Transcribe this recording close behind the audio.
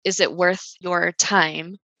is it worth your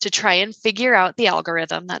time to try and figure out the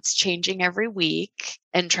algorithm that's changing every week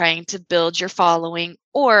and trying to build your following?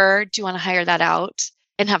 Or do you want to hire that out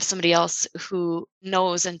and have somebody else who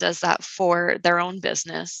knows and does that for their own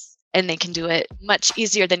business, and they can do it much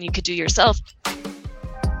easier than you could do yourself?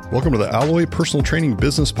 Welcome to the Alloy Personal Training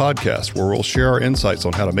Business Podcast, where we'll share our insights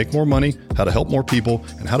on how to make more money, how to help more people,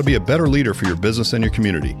 and how to be a better leader for your business and your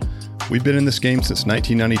community. We've been in this game since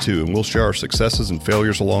 1992, and we'll share our successes and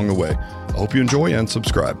failures along the way. I hope you enjoy and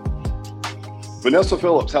subscribe. Vanessa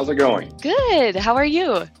Phillips, how's it going? Good. How are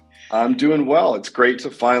you? I'm doing well. It's great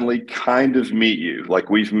to finally kind of meet you. Like,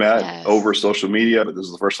 we've met over social media, but this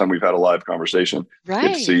is the first time we've had a live conversation. Right.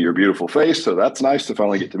 Get to see your beautiful face. So that's nice to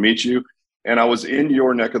finally get to meet you. And I was in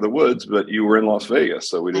your neck of the woods, but you were in Las Vegas,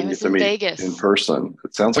 so we didn't get to meet in person.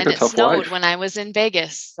 It sounds like a tough life. It snowed when I was in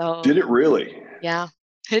Vegas. So did it really? Yeah,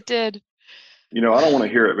 it did. You know, I don't want to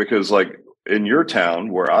hear it because, like, in your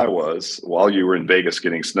town where I was, while you were in Vegas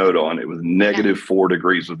getting snowed on, it was -4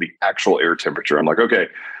 degrees with the actual air temperature. I'm like, okay,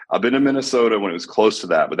 I've been in Minnesota when it was close to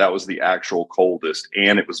that, but that was the actual coldest,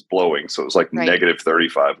 and it was blowing. So it was like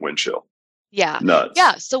 -35 wind chill. Yeah. Nuts.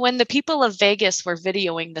 Yeah. So when the people of Vegas were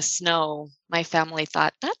videoing the snow, my family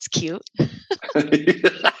thought, that's cute. Yeah,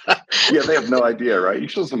 they have no idea, right? You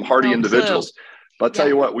show some hardy individuals. But I'll tell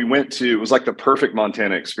you what, it was like the perfect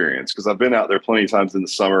Montana experience, because I've been out there plenty of times in the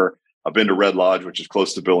summer. I've been to Red Lodge, which is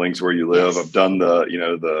close to Billings where you live. I've done what's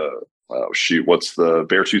the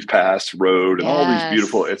Beartooth Pass Road and all these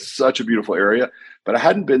beautiful, it's such a beautiful area. But I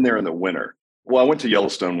hadn't been there in the winter. Well, I went to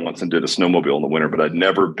Yellowstone once and did a snowmobile in the winter, but I'd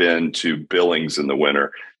never been to Billings in the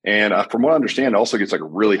winter. And from what I understand, it also gets like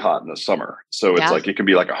really hot in the summer. So it's like, it can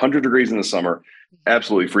be like 100 degrees in the summer,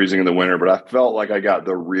 absolutely freezing in the winter. But I felt like I got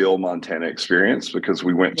the real Montana experience, because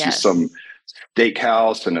we went to some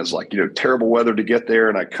steakhouse and it's like, terrible weather to get there.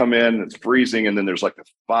 And I come in and it's freezing. And then there's like the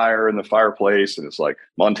fire in the fireplace. And it's like,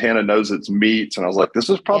 Montana knows its meats. And I was like, this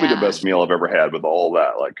is probably the best meal I've ever had with all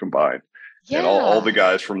that like combined. And all the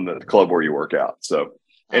guys from the club where you work out. So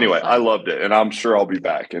anyway, I loved it. And I'm sure I'll be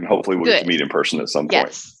back. And hopefully we'll get to meet in person at some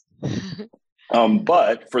point.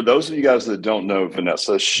 But for those of you guys that don't know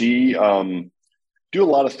Vanessa, she do a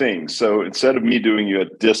lot of things. So instead of me doing you a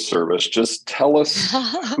disservice, just tell us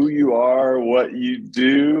who you are, what you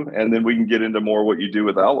do, and then we can get into more what you do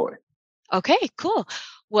with Alloy. Okay, cool.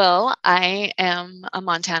 Well, I am a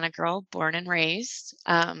Montana girl, born and raised.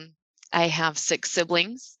 I have 6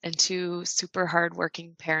 siblings and 2 super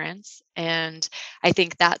hardworking parents. And I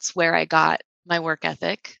think that's where I got my work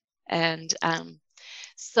ethic. And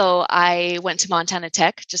so I went to Montana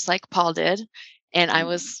Tech, just like Paul did. And I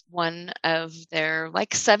was one of their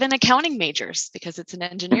 7 accounting majors, because it's an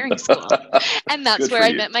engineering school. And that's where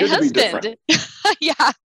I met my husband.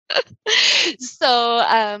 Yeah. So,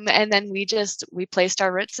 and then we placed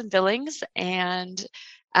our roots in Billings, and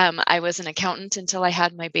I was an accountant until I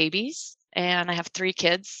had my babies, and I have 3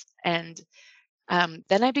 kids. And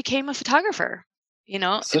then I became a photographer.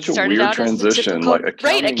 Such a weird transition. Like,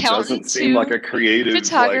 accounting doesn't seem like a creative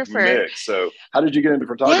photographer mix. So how did you get into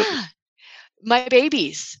photography? Yeah. My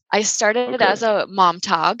babies. I started as a mom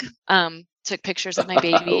tog, took pictures of my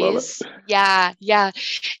babies. Yeah.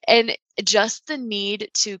 And just the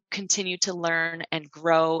need to continue to learn and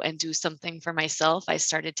grow and do something for myself, I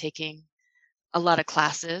started taking a lot of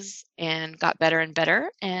classes and got better and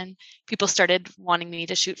better. And people started wanting me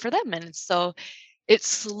to shoot for them. And so it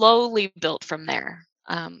slowly built from there.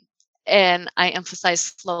 And I emphasize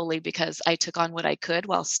slowly because I took on what I could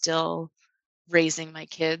while still raising my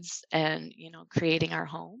kids and, creating our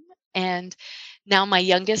home. And now my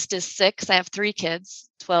youngest is 6. I have 3 kids,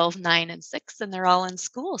 12, 9, and 6, and they're all in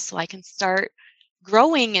school. So I can start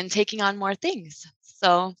growing and taking on more things.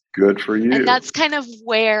 So good for you. And that's kind of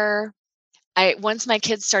where once my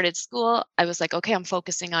kids started school, I was like, okay, I'm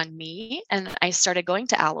focusing on me. And I started going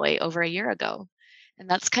to Alloy over a year ago. And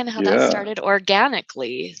that's kind of how that started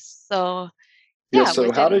organically. So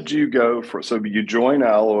so how did you go so you join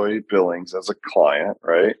Alloy Billings as a client,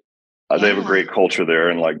 right? They have a great culture there.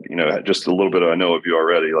 And just a little bit I know of you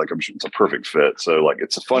already, I'm sure it's a perfect fit. So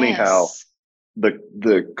it's funny how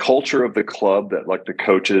the culture of the club that the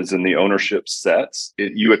coaches and the ownership sets,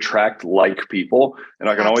 you attract people. And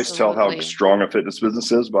I can always tell how strong a fitness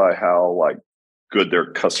business is by how good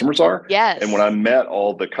their customers are. Yes. And when I met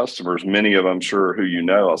all the customers, many of them, I'm sure who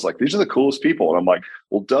I was like, these are the coolest people. And I'm like,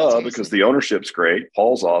 well, duh, because the ownership's great.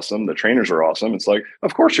 Paul's awesome. The trainers are awesome. It's like,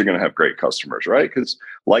 of course you're going to have great customers, right? Because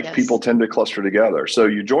people tend to cluster together. So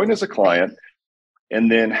you join as a client.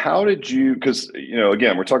 And then how did you, because,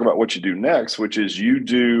 again, we're talking about what you do next, which is you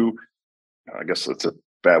do, I guess it's a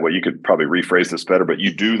bad way. You could probably rephrase this better, but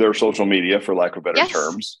you do their social media, for lack of better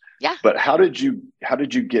terms. Yeah. But how did you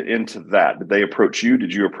get into that? Did they approach you?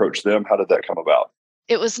 Did you approach them? How did that come about?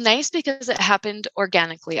 It was nice because it happened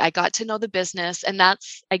organically. I got to know the business, and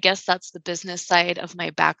I guess that's the business side of my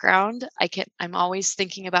background. I'm always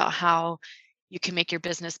thinking about how you can make your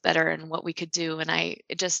business better and what we could do. And I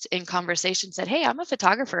just in conversation said, "Hey, I'm a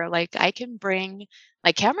photographer. Like I can bring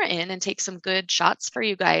my camera in and take some good shots for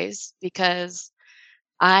you guys, because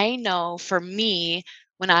I know for me,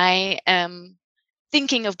 when I am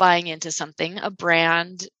thinking of buying into something, a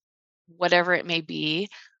brand, whatever it may be,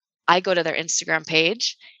 I go to their Instagram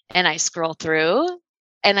page and I scroll through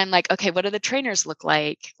and I'm like, okay, what do the trainers look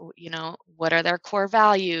like? What are their core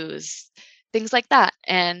values? Things like that."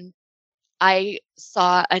 And I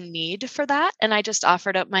saw a need for that and I just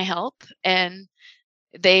offered up my help, and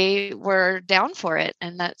they were down for it.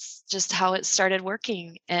 And that's just how it started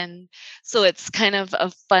working. And so it's kind of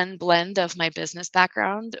a fun blend of my business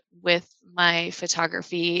background with my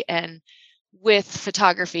photography. And with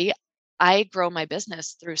photography, I grow my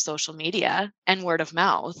business through social media and word of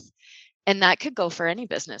mouth. And that could go for any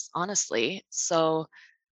business, honestly. So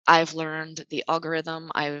I've learned the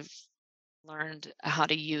algorithm. I've learned how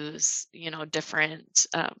to use, different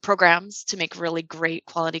programs to make really great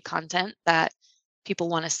quality content that people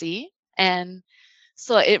want to see. And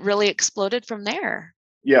so it really exploded from there.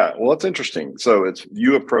 Yeah, well, that's interesting. So it's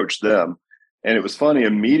you approached them, and it was funny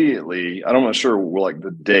immediately. I'm not sure like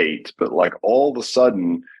the date, but like all of a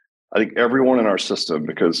sudden, I think everyone in our system,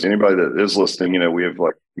 because anybody that is listening, we have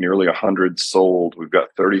like nearly 100 sold. We've got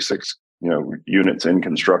 36, units in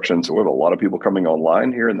construction. So we have a lot of people coming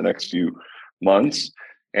online here in the next few months.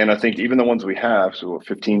 And I think even the ones we have, so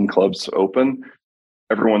 15 clubs open,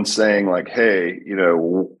 everyone's saying like, hey,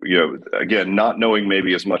 again, not knowing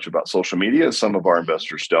maybe as much about social media as some of our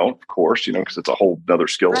investors don't, of course, because it's a whole other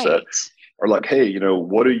skill set. Are like, hey,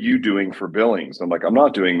 what are you doing for billings? I'm like, I'm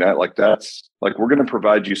not doing that. Like, that's like, we're going to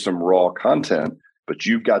provide you some raw content, but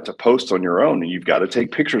you've got to post on your own and you've got to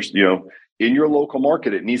take pictures, in your local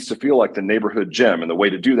market. It needs to feel like the neighborhood gem. And the way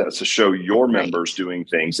to do that is to show your members doing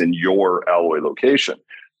things in your Alloy location.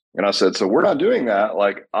 And I said, so we're not doing that.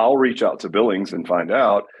 Like, I'll reach out to Billings and find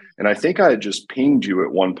out. And I think I had just pinged you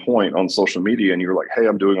at one point on social media and you were like, hey,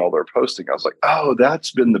 I'm doing all their posting. I was like, oh,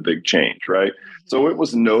 that's been the big change, right? Mm-hmm. So it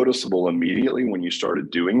was noticeable immediately when you started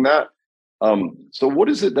doing that. So what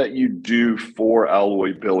is it that you do for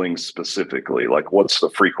Alloy Billings specifically? Like, what's the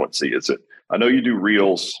frequency? Is it, I know you do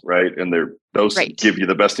reels, right? And those give you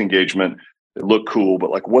the best engagement. They look cool, but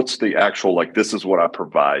like, what's the actual, like, this is what I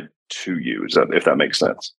provide to you, if that makes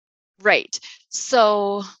sense? Right.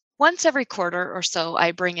 So once every quarter or so,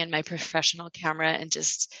 I bring in my professional camera and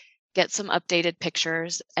just get some updated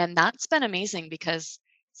pictures. And that's been amazing because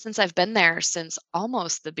since I've been there since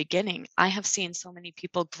almost the beginning, I have seen so many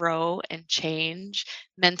people grow and change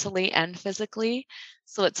mentally and physically.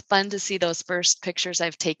 So it's fun to see those first pictures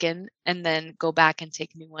I've taken and then go back and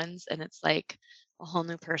take new ones. And it's like a whole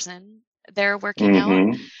new person they're working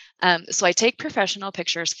out. So I take professional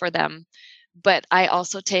pictures for them. But I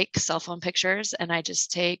also take cell phone pictures and I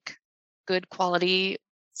just take good quality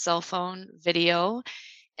cell phone video.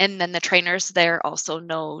 And then the trainers there also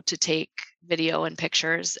know to take video and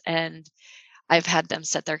pictures. And I've had them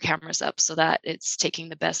set their cameras up so that it's taking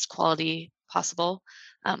the best quality possible.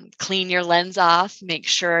 Clean your lens off, make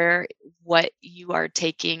sure what you are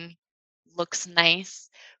taking looks nice,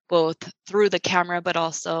 both through the camera, but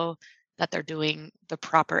also that they're doing the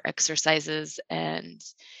proper exercises and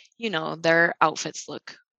their outfits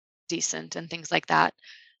look decent and things like that.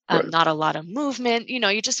 Not a lot of movement.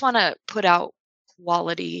 You just want to put out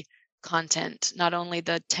quality content, not only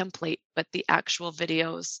the template, but the actual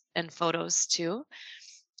videos and photos too.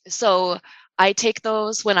 So I take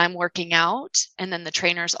those when I'm working out, and then the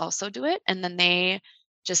trainers also do it. And then they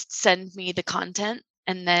just send me the content,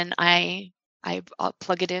 and then I'll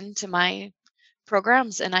plug it into my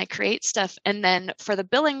programs and I create stuff. And then for the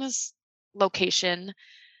Billings location,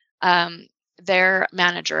 their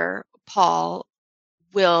manager, Paul,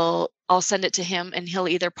 I'll send it to him and he'll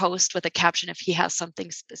either post with a caption if he has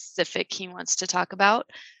something specific he wants to talk about.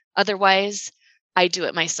 Otherwise, I do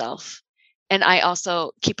it myself. And I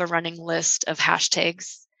also keep a running list of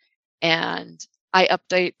hashtags and I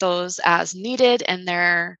update those as needed. And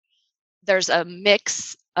there's a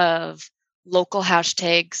mix of local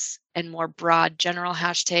hashtags and more broad general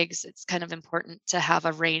hashtags. It's kind of important to have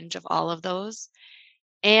a range of all of those.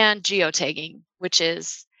 And geotagging, which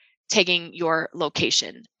is tagging your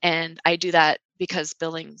location. And I do that because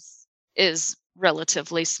Billings is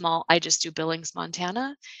relatively small. I just do Billings,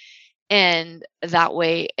 Montana. And that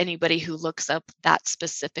way, anybody who looks up that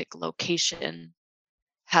specific location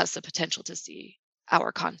has the potential to see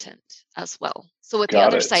our content as well. So with the Got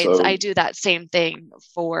other it. sites, So I do that same thing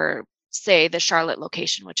for, say, the Charlotte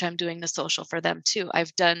location, which I'm doing the social for them too.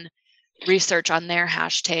 I've done research on their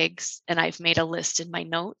hashtags and I've made a list in my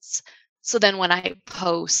notes. So then when I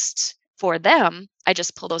post for them, I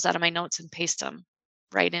just pull those out of my notes and paste them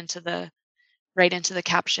right into the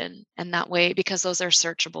caption. And that way, because those are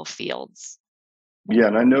searchable fields. yeah,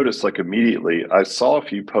 and I noticed like immediately I saw a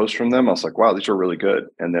few posts from them. I was like, wow, these are really good.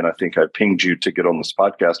 And then I think I pinged you to get on this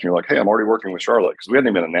podcast and you're like, hey, I'm already working with Charlotte because we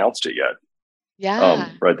hadn't even announced it yet. Yeah.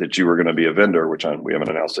 Right, that you were going to be a vendor, which we haven't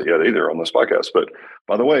announced it yet either on this podcast. But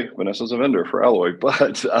by the way, Vanessa's a vendor for Alloy.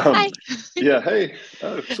 But Hi. yeah, hey,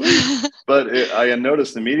 oh, sweet. But I had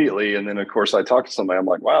noticed immediately, and then of course I talked to somebody. I'm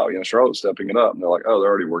like, wow, Charlotte's stepping it up, and they're like, oh, they're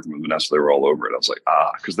already working with Vanessa. They were all over it. I was like,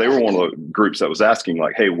 because they were one of the groups that was asking,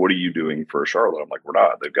 like, hey, what are you doing for Charlotte? I'm like, we're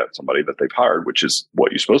not. They've got somebody that they've hired, which is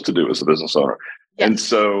what you're supposed to do as a business owner. Yes. And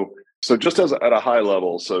so just as at a high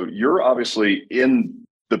level, so you're obviously in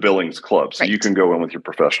the Billings Club. So right. You can go in with your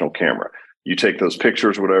professional camera. You take those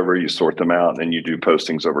pictures, whatever, you sort them out, and then you do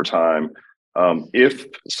postings over time. If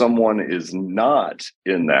someone is not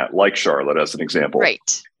in that, like Charlotte, as an example,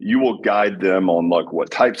 right, you will guide them on like what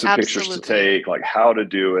types of pictures to take, like how to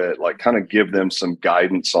do it, like kind of give them some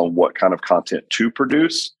guidance on what kind of content to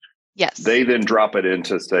produce. Yes. They then drop it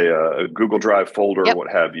into, say, a Google Drive folder, yep, what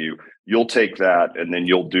have you. You'll take that and then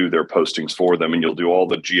you'll do their postings for them and you'll do all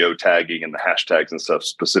the geotagging and the hashtags and stuff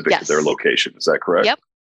specific, yes, to their location. Is that correct? Yep.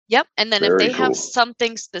 Yep. And then very if they cool. have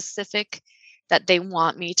something specific that they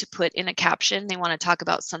want me to put in a caption, they want to talk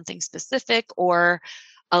about something specific or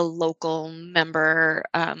a local member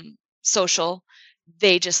social,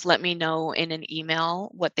 they just let me know in an email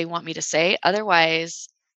what they want me to say. Otherwise,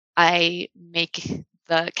 I make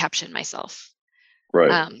the caption myself.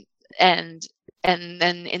 Right. And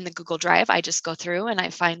then in the Google Drive, I just go through and I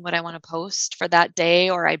find what I want to post for that day,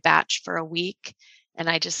 or I batch for a week and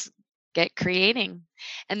I just get creating.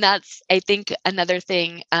 And that's, I think, another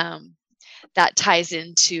thing that ties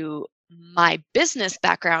into my business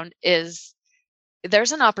background is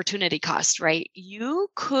there's an opportunity cost, right? You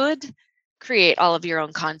could create all of your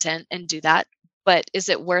own content and do that, but is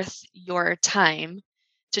it worth your time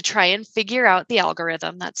to try and figure out the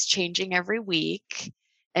algorithm that's changing every week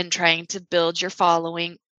and trying to build your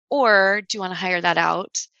following? Or do you want to hire that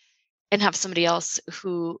out and have somebody else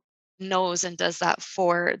who knows and does that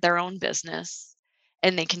for their own business,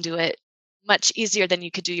 and they can do it much easier than you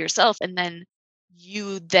could do yourself, and then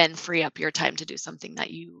you then free up your time to do something that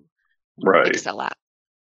you right. excel at?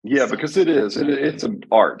 Yeah, so. Because it's an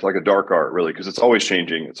art, like a dark art, really, because it's always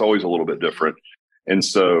changing. It's always a little bit different. And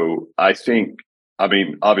so I think, I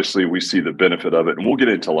mean, obviously we see the benefit of it, and we'll get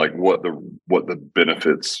into like what the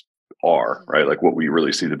benefits are, right? Like what we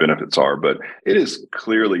really see the benefits are, but it is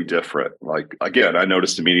clearly different. Like, again, I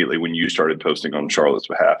noticed immediately when you started posting on Charlotte's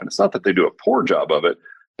behalf, and it's not that they do a poor job of it,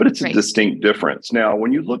 but it's right. a distinct difference. Now,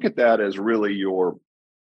 when you look at that as really your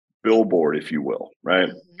billboard, if you will, right?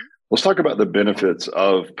 Mm-hmm. Let's talk about the benefits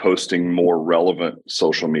of posting more relevant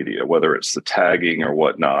social media, whether it's the tagging or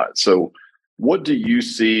whatnot. So what do you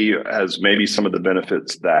see as maybe some of the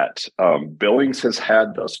benefits that Billings has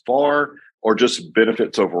had thus far, or just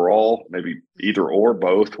benefits overall, maybe either or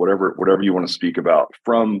both, whatever you want to speak about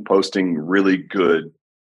from posting really good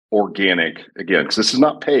organic, again, because this is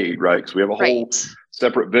not paid, right? Because we have a whole right.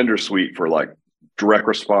 separate vendor suite for like direct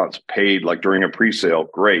response paid, like during a pre-sale,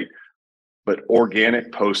 great. But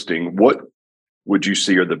organic posting, what would you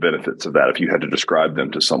see are the benefits of that if you had to describe them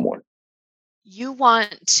to someone? You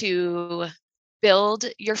want to build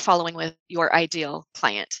your following with your ideal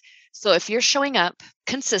client. So if you're showing up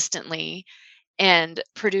consistently and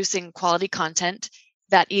producing quality content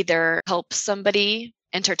that either helps somebody,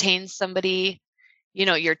 entertains somebody,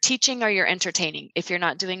 you're teaching or you're entertaining. If you're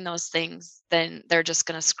not doing those things, then they're just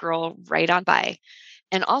going to scroll right on by.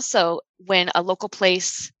 And also when a local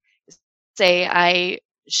place, say I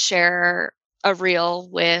share a reel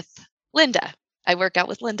with Linda. I work out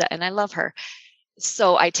with Linda and I love her.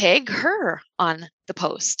 So I tag her on the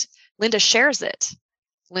post. Linda shares it.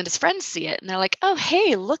 Linda's friends see it and they're like, oh,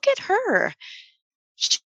 hey, look at her.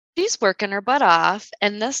 She's working her butt off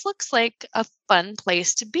and this looks like a fun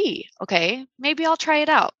place to be. Okay, maybe I'll try it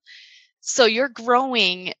out. So you're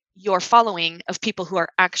growing your following of people who are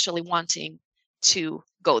actually wanting to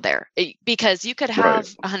go there, because you could have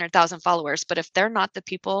 100,000 followers, but if they're not the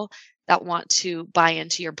people that want to buy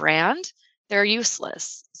into your brand, they're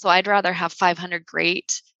useless. So I'd rather have 500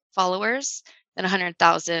 great followers than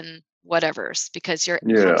 100,000 whatevers, because your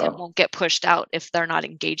content won't get pushed out if they're not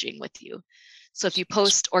engaging with you. So if you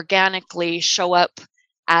post organically, show up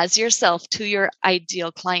as yourself to your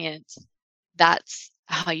ideal client, that's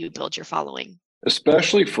how you build your following.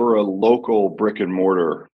 Especially for a local brick and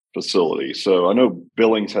mortar facility. So I know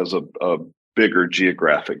Billings has a bigger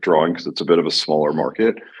geographic drawing because it's a bit of a smaller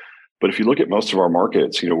market. But if you look at most of our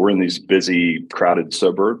markets, we're in these busy, crowded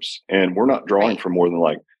suburbs, and we're not drawing for more than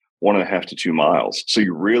like 1.5 to 2 miles. So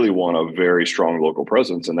you really want a very strong local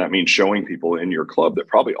presence. And that means showing people in your club that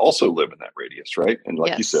probably also live in that radius, right? And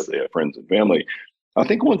like you said, they have friends and family. I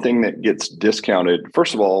think one thing that gets discounted,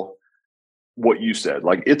 first of all, what you said,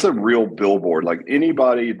 like it's a real billboard. Like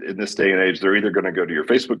anybody in this day and age, they're either going to go to your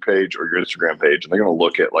Facebook page or your Instagram page, and they're going to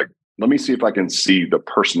look at like, let me see if I can see the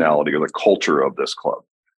personality or the culture of this club.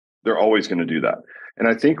 They're always going to do that. And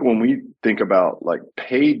I think when we think about like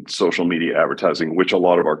paid social media advertising, which a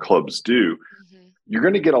lot of our clubs do, you're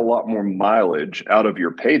going to get a lot more mileage out of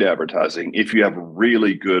your paid advertising if you have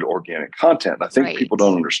really good organic content. I think people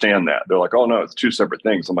don't understand that. They're like, oh no, it's two separate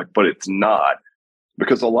things. I'm like, but it's not.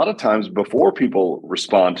 Because a lot of times before people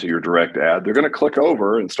respond to your direct ad, they're going to click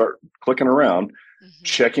over and start clicking around,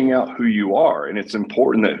 checking out who you are. And it's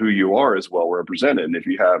important that who you are is well represented. And if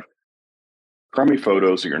you have crummy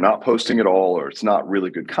photos or you're not posting at all, or it's not really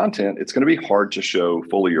good content, it's going to be hard to show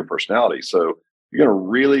fully your personality. So you're going to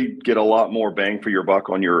really get a lot more bang for your buck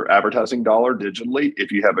on your advertising dollar digitally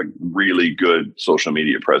if you have a really good social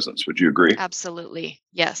media presence. Would you agree? Absolutely.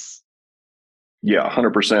 Yes. Yeah,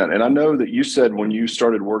 100%. And I know that you said when you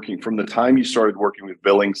started working, from the time you started working with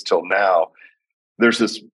Billings till now, there's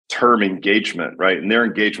this term engagement, right? And their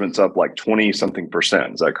engagement's up like 20 something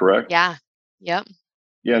percent. Is that correct? Yeah. Yep.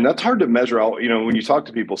 Yeah. And that's hard to measure out. When you talk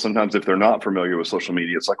to people, sometimes if they're not familiar with social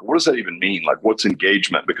media, it's like, what does that even mean? Like, what's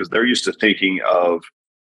engagement? Because they're used to thinking of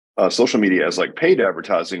social media as like paid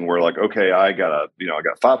advertising, where like, okay, I got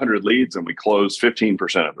 500 leads and we close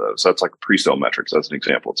 15% of those. That's like pre-sale metrics. That's an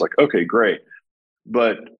example. It's like, okay, great.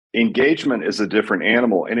 But engagement is a different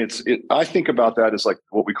animal. And I think about that as like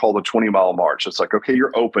what we call the 20-mile march. It's like, okay,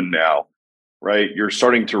 you're open now, right? You're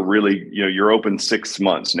starting to really, you're open 6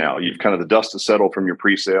 months now. You've kind of, the dust has settled from your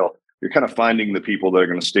pre-sale. You're kind of finding the people that are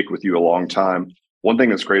going to stick with you a long time. One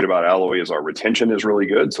thing that's great about Alloy is our retention is really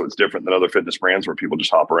good. So it's different than other fitness brands where people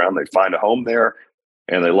just hop around, they find a home there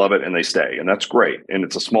and they love it and they stay. And that's great. And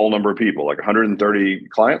it's a small number of people, like 130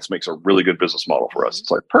 clients makes a really good business model for us.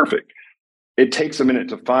 It's like perfect. It takes a minute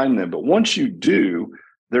to find them, but once you do,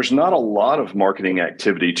 there's not a lot of marketing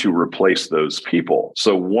activity to replace those people.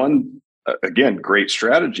 So one, again, great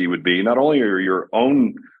strategy would be not only are your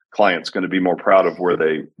own clients going to be more proud of where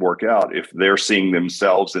they work out if they're seeing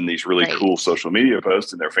themselves in these really cool social media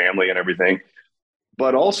posts and their family and everything,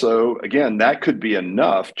 but also, again, that could be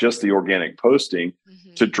enough, just the organic posting,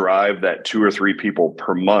 to drive that 2 or 3 people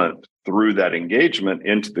per month through that engagement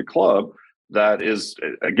into the club. That is,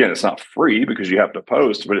 again, it's not free because you have to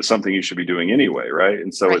post, but it's something you should be doing anyway, right?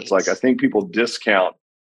 And so it's like, I think people discount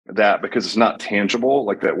that because it's not tangible.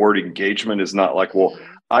 Like that word engagement is not like, well,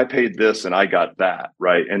 I paid this and I got that,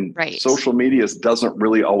 right? And social media doesn't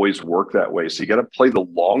really always work that way. So you got to play the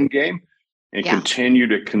long game and continue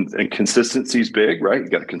to, and consistency is big, right? You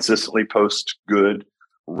got to consistently post good,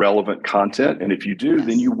 relevant content. And if you do,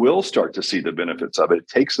 then you will start to see the benefits of it. It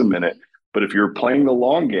takes a minute. But if you're playing the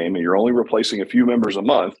long game and you're only replacing a few members a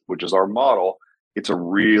month, which is our model, it's a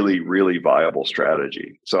really, really viable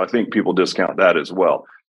strategy. So I think people discount that as well.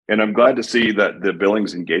 And I'm glad to see that the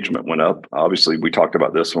Billings engagement went up. Obviously, we talked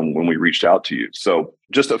about this when we reached out to you. So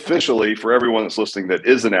just officially, for everyone that's listening that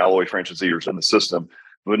is an Alloy franchisee or is in the system,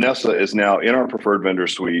 Vanessa is now in our preferred vendor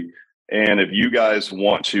suite. And if you guys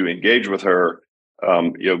want to engage with her,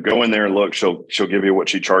 go in there and look. She'll give you what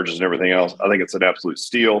she charges and everything else. I think it's an absolute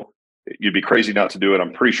steal. You'd be crazy not to do it.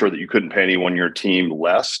 I'm pretty sure that you couldn't pay anyone on your team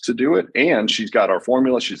less to do it. And she's got our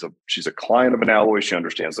formula. She's a client of an Alloy. She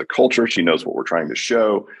understands the culture. She knows what we're trying to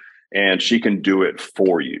show, and she can do it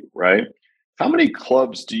for you, right? How many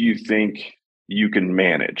clubs do you think you can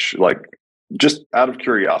manage? Like, just out of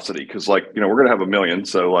curiosity, because we're going to have 1 million.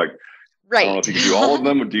 So I don't know if you can do all of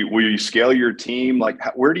them. Will you scale your team? Like,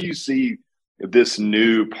 where do you see this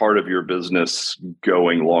new part of your business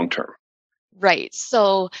going long-term? Right.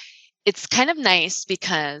 So it's kind of nice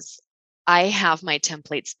because I have my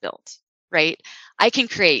templates built, right? I can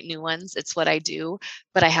create new ones. It's what I do,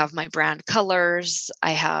 but I have my brand colors.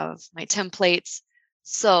 I have my templates.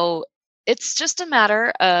 So it's just a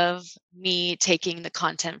matter of me taking the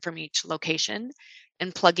content from each location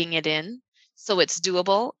and plugging it in. So it's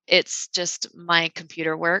doable. It's just my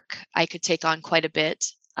computer work. I could take on quite a bit.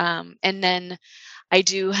 And then I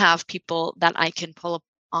do have people that I can pull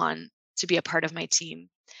on to be a part of my team,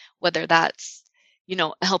 whether that's,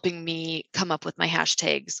 helping me come up with my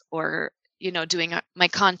hashtags or, doing my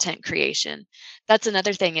content creation. That's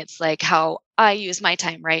another thing. It's like how I use my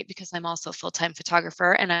time, right? Because I'm also a full-time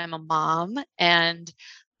photographer and I'm a mom and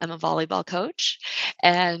I'm a volleyball coach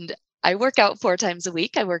and I work out 4 times a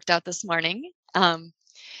week. I worked out this morning. And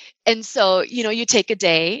so, you take a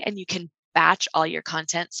day and you can batch all your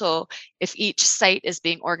content. So if each site is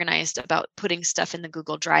being organized about putting stuff in the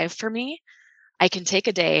Google Drive for me, I can take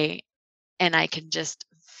a day and I can just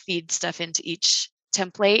feed stuff into each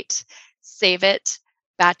template, save it,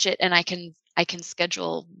 batch it, and I can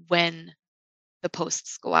schedule when the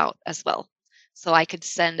posts go out as well. So I could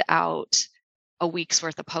send out a week's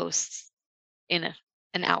worth of posts in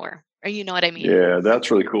an hour. Or you know what I mean? Yeah, that's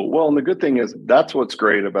really cool. Well, and the good thing is that's what's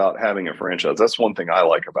great about having a franchise. That's one thing I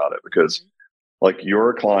like about it because like you're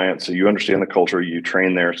a client, so you understand the culture, you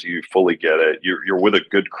train there, so you fully get it. You're with a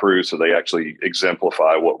good crew, so they actually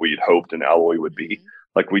exemplify what we'd hoped an Alloy would be.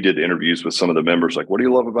 Like we did interviews with some of the members, like, what do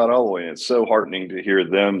you love about Alloy? And it's so heartening to hear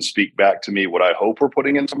them speak back to me what I hope we're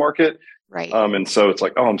putting into market. Right. And so it's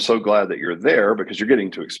like, oh, I'm so glad that you're there because you're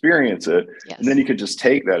getting to experience it. Yes. And then you can just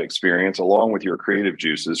take that experience along with your creative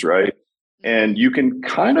juices, right? And you can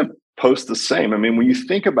kind of post the same. I mean, when you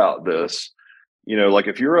think about this, like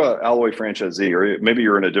if you're a Alloy franchisee, or maybe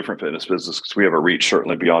you're in a different fitness business because we have a reach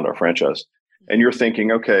certainly beyond our franchise, and you're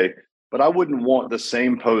thinking, okay, but I wouldn't want the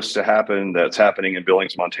same post to happen that's happening in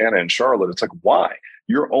Billings, Montana, and Charlotte. It's like, why?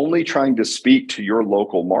 You're only trying to speak to your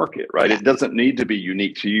local market, right? Yeah. It doesn't need to be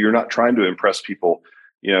unique to you. You're not trying to impress people,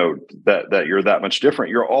 that you're that much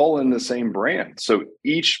different. You're all in the same brand. So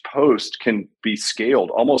each post can be scaled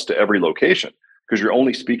almost to every location because you're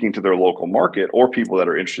only speaking to their local market or people that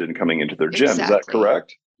are interested in coming into their gym. Exactly. Is that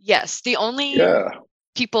correct? Yes. The only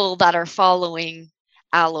people that are following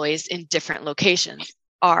Alloys in different locations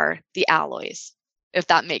are the Alloys, if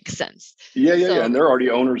that makes sense. Yeah. And they're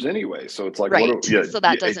already owners anyway. So it's like, right. So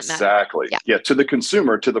that doesn't matter. Exactly. Yeah. To the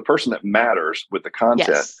consumer, to the person that matters with the content.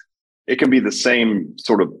 Yes. It can be the same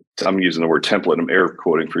sort of, I'm using the word template, I'm air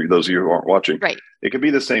quoting for you, those of you who aren't watching. Right. It could be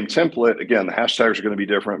the same template. Again, the hashtags are going to be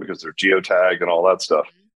different because they're geotagged and all that stuff.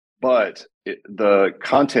 But the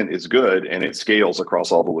content is good and it scales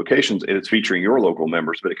across all the locations and it's featuring your local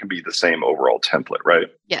members, but it can be the same overall template, right?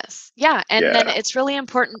 Yes. Yeah. And then it's really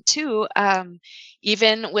important too,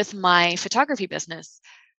 even with my photography business,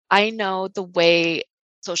 I know the way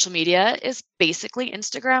social media is basically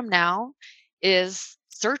Instagram now is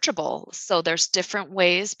searchable. So there's different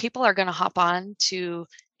ways people are going to hop on to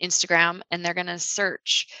Instagram and they're going to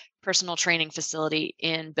search personal training facility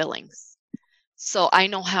in Billings. So I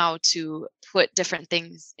know how to put different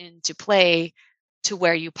things into play to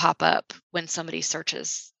where you pop up when somebody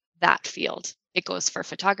searches that field. It goes for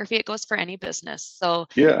photography. It goes for any business. So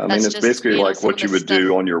yeah, I mean, it's just, basically like what you would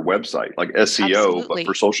do on your website, like SEO, Absolutely. But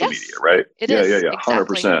for social media, right? It is. Yeah.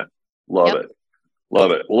 100%. Love it.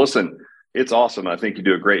 Well, listen, it's awesome. I think you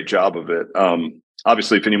do a great job of it.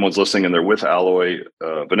 Obviously, if anyone's listening and they're with Alloy,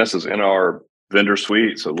 Vanessa's in our vendor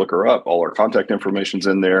suite. So look her up. All our contact information's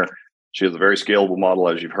in there. She has a very scalable model,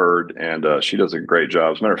 as you've heard, and she does a great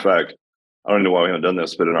job. As a matter of fact, I don't know why we haven't done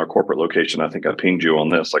this, but in our corporate location, I think I pinged you on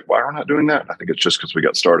this. Like, why are we not doing that? I think it's just because we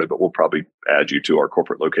got started, but we'll probably add you to our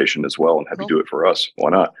corporate location as well and have you do it for us. Why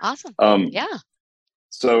not? Awesome.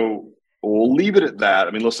 So we'll leave it at that.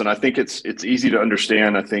 I mean, listen, I think it's easy to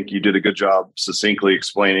understand. I think you did a good job succinctly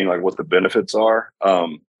explaining like what the benefits are.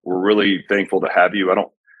 We're really thankful to have you.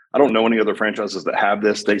 I don't know any other franchises that have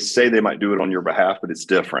this. They say they might do it on your behalf, but it's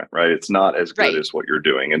different, right? It's not as good as what you're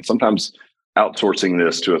doing. And sometimes outsourcing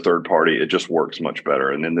this to a third party, it just works much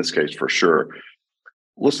better. And in this case, for sure.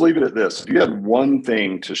 Let's leave it at this. If you had one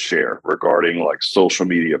thing to share regarding like social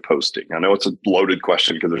media posting, I know it's a loaded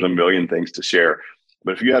question because there's a million things to share,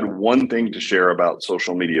 but if you had one thing to share about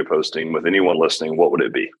social media posting with anyone listening, what would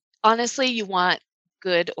it be? Honestly, you want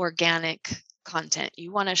good organic content.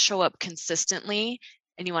 You want to show up consistently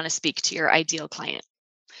and you want to speak to your ideal client.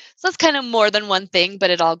 So that's kind of more than one thing, but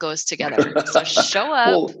it all goes together. So show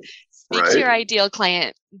up, speak to your ideal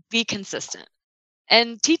client, be consistent,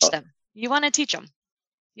 and teach them. You want to teach them.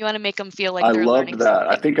 You want to make them feel like they're learning something. I love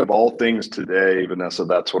that. I think of all things today, Vanessa,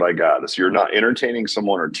 that's what I got. Is you're not entertaining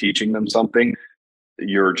someone or teaching them something.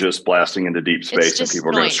 You're just blasting into deep space and people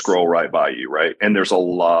are going to scroll right by you, right? And there's a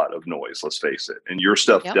lot of noise, let's face it. And your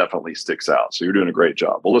stuff definitely sticks out. So you're doing a great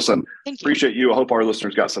job. Well, listen, appreciate you. I hope our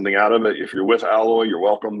listeners got something out of it. If you're with Alloy, you're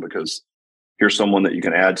welcome because here's someone that you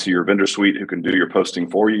can add to your vendor suite who can do your posting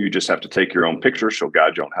for you. You just have to take your own picture. She'll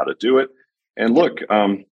guide you on how to do it. And look,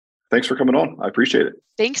 thanks for coming on. I appreciate it.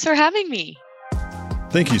 Thanks for having me.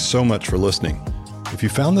 Thank you so much for listening. If you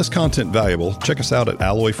found this content valuable, check us out at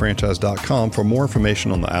alloyfranchise.com for more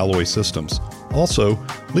information on the Alloy systems. Also,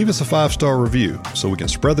 leave us a 5-star review so we can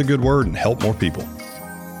spread the good word and help more people.